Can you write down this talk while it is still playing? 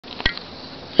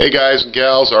Hey guys and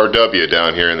gals, RW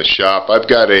down here in the shop. I've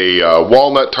got a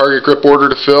walnut target grip order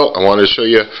to fill. I wanted to show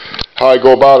you how I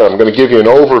go about it. I'm going to give you an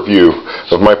overview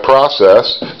of my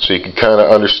process so you can kind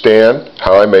of understand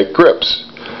how I make grips.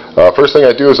 First thing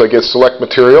I do is I get select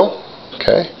material,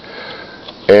 okay,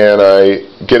 and I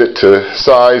get it to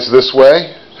size this way.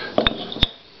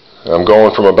 I'm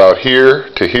going from about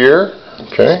here to here,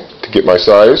 okay, to get my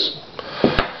size.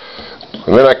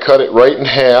 And then I cut it right in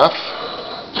half.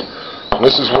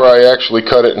 This is where I actually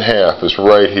cut it in half, is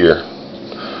right here.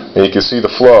 And you can see the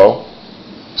flow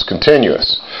is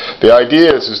continuous. The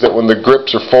idea is that when the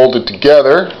grips are folded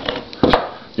together,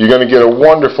 you're going to get a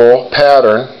wonderful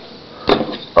pattern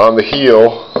on the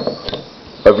heel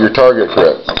of your target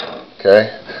grip.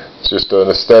 Okay? It's just an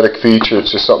aesthetic feature.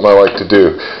 It's just something I like to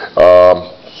do.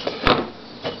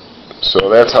 So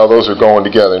that's how those are going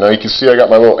together. Now you can see I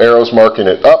got my little arrows marking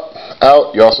it up,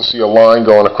 out. You also see a line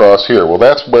going across here. Well,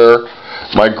 that's where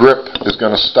my grip is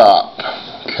going to stop.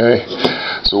 Okay,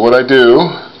 so what I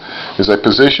do is I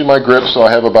position my grip so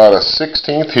I have about a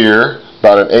 1/16 here,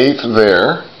 about an 1/8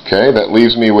 there. Okay, that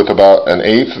leaves me with about an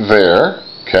 1/8 there.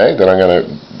 Okay, that I'm going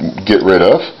to get rid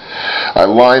of. I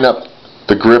line up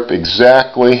the grip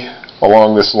exactly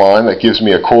along this line. That gives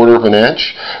me a 1/4 of an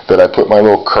inch. That I put my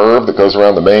little curve that goes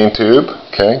around the main tube.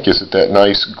 Okay, gives it that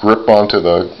nice grip onto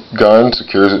the gun,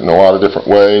 secures it in a lot of different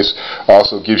ways.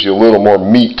 Also gives you a little more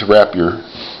meat to wrap your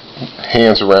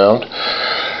hands around.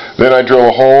 Then I drill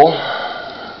a hole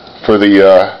for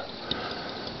the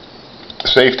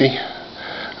safety.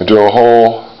 I drill a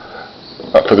hole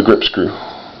for the grip screw.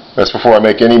 That's before I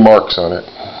make any marks on it.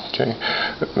 Okay,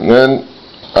 and then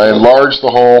I enlarge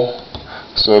the hole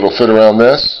so it'll fit around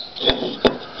this.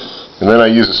 And then I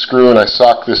use a screw and I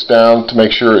sock this down to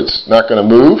make sure it's not going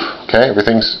to move. Okay,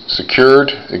 everything's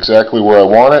secured exactly where I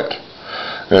want it.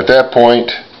 And at that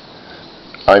point,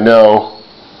 I know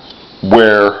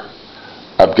where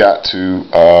I've got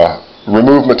to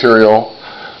remove material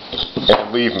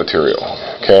and leave material.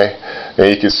 Okay, and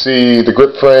you can see the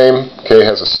grip frame, okay,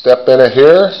 has a step in it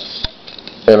here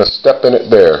and a step in it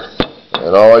there.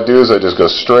 And all I do is I just go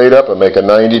straight up and make a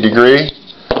 90-degree.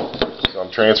 I'm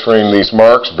transferring these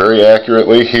marks very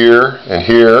accurately here and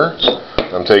here.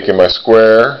 I'm taking my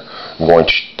square, I'm going,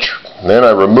 and then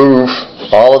I remove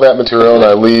all of that material and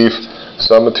I leave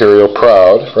some material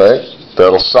proud, right?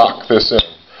 That'll sock this in.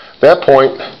 At that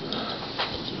point,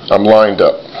 I'm lined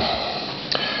up.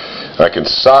 I can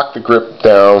sock the grip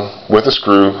down with a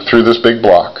screw through this big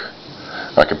block.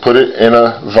 I can put it in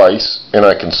a vise and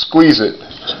I can squeeze it,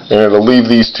 and it'll leave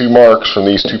these two marks from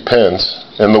these two pins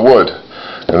in the wood.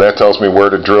 And that tells me where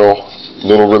to drill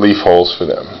little relief holes for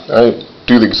them. I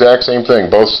do the exact same thing,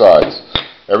 both sides.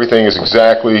 Everything is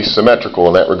exactly symmetrical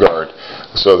in that regard,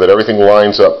 so that everything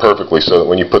lines up perfectly, so that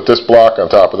when you put this block on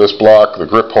top of this block, the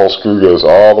grip hole screw goes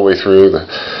all the way through, the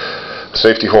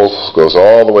safety hole goes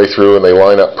all the way through, and they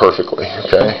line up perfectly.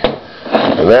 Okay?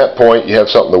 At that point, you have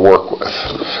something to work with.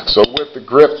 So with the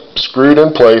grip screwed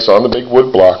in place on the big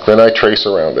wood block, then I trace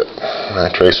around it. And I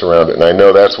trace around it, and I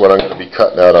know that's what I'm going to be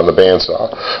cutting out on the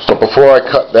bandsaw. But before I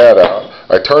cut that out,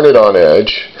 I turn it on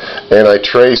edge, and I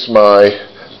trace my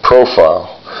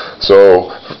profile.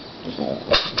 So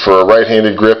for a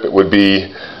right-handed grip, it would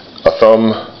be a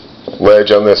thumb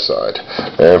ledge on this side.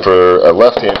 And for a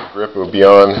left-handed grip, it would be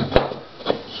on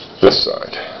this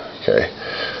side. Okay,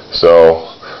 so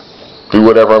do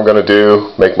whatever I'm going to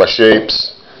do, make my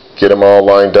shapes, get them all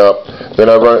lined up. Then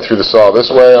I run it through the saw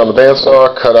this way on the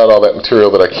bandsaw, cut out all that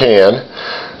material that I can.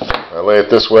 I lay it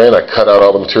this way and I cut out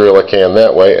all the material I can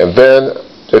that way. And then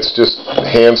it's just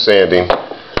hand sanding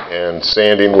and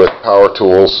sanding with power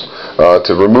tools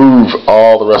to remove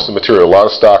all the rest of the material, a lot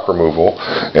of stock removal.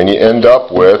 And you end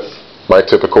up with my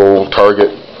typical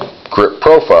target grip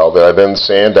profile that I then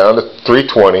sand down to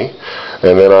 320.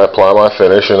 And then I apply my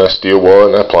finish, and I steel wool,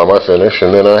 and I apply my finish,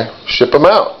 and then I ship them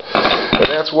out. And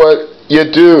that's what you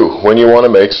do when you want to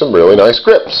make some really nice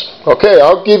grips. Okay,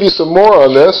 I'll give you some more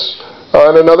on this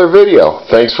in another video.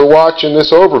 Thanks for watching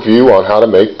this overview on how to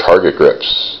make target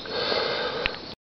grips.